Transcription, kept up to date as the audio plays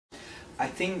I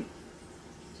think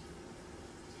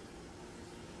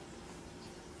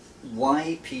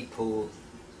why people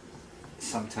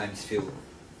sometimes feel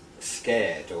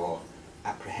scared or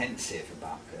apprehensive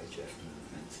about Gurdjieff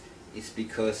movements is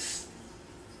because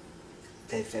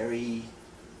they're very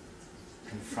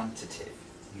confrontative.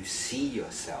 You see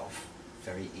yourself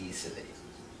very easily.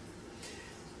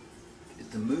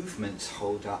 The movements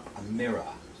hold up a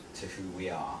mirror to who we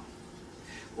are.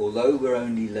 Although we're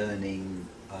only learning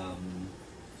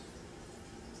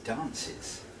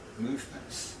dances,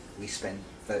 movements, we spend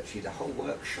virtually the whole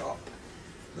workshop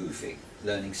moving,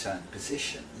 learning certain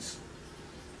positions.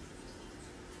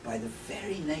 By the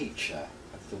very nature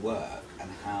of the work and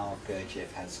how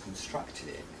Gurdjieff has constructed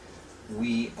it,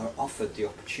 we are offered the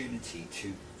opportunity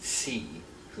to see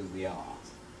who we are.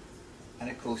 And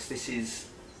of course this is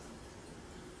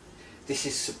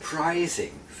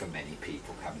surprising for many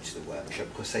people coming to the workshop,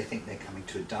 because they think they're coming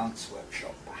to a dance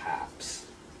workshop, perhaps.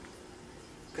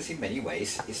 Because in many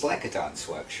ways it's like a dance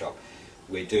workshop.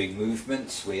 We're doing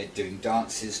movements, we're doing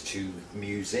dances to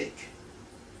music.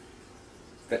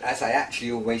 But as I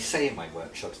actually always say in my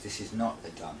workshops, this is not a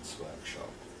dance workshop.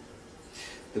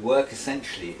 The work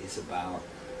essentially is about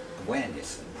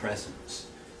awareness and presence.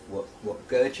 What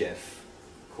Gurdjieff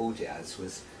called it as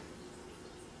was,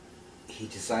 he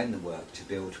designed the work to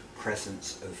build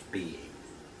presence of being.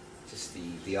 Just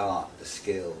the art, the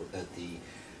skill, the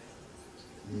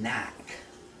knack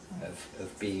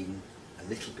of being a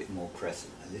little bit more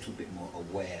present, a little bit more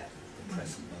aware of the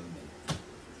present moment.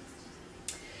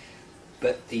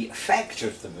 But the effect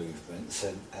of the movements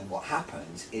and what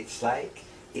happens, it's like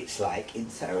in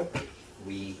therapy.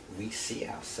 We see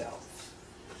ourselves.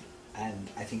 And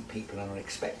I think people are not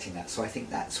expecting that. So I think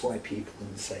that's why people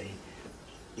can say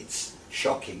it's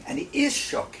shocking. And it is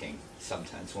shocking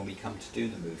sometimes when we come to do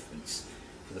the movements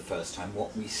for the first time,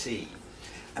 what we see.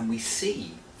 And we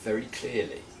see very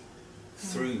clearly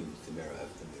through the mirror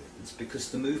of the movements, because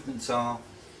the movements are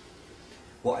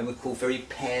what I would call very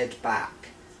pared back.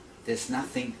 There's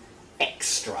nothing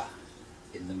extra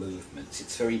in the movements.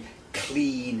 It's very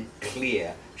clean,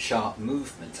 clear, sharp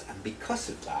movement, and because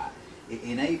of that, it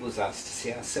enables us to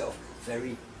see ourselves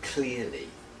very clearly,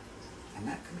 and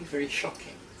that can be very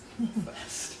shocking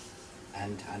first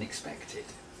and unexpected.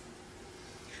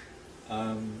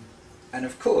 And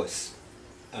of course,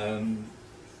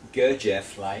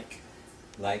 Gurdjieff,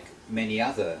 like many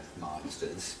other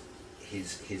masters,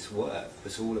 his work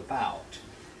was all about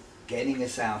getting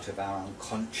us out of our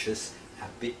unconscious,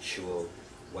 habitual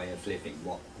way of living,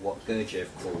 what Gurdjieff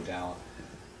called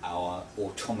our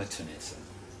automatonism.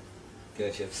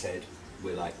 Gurdjieff said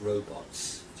we're like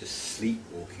robots, just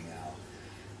sleepwalking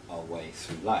our way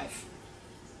through life.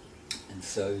 And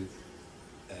so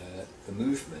the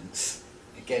movements,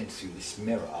 again through this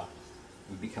mirror,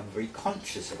 we become very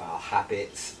conscious of our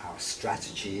habits, our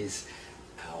strategies,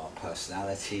 our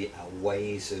personality,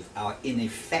 our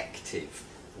ineffective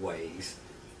ways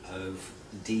of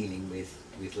dealing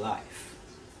with life.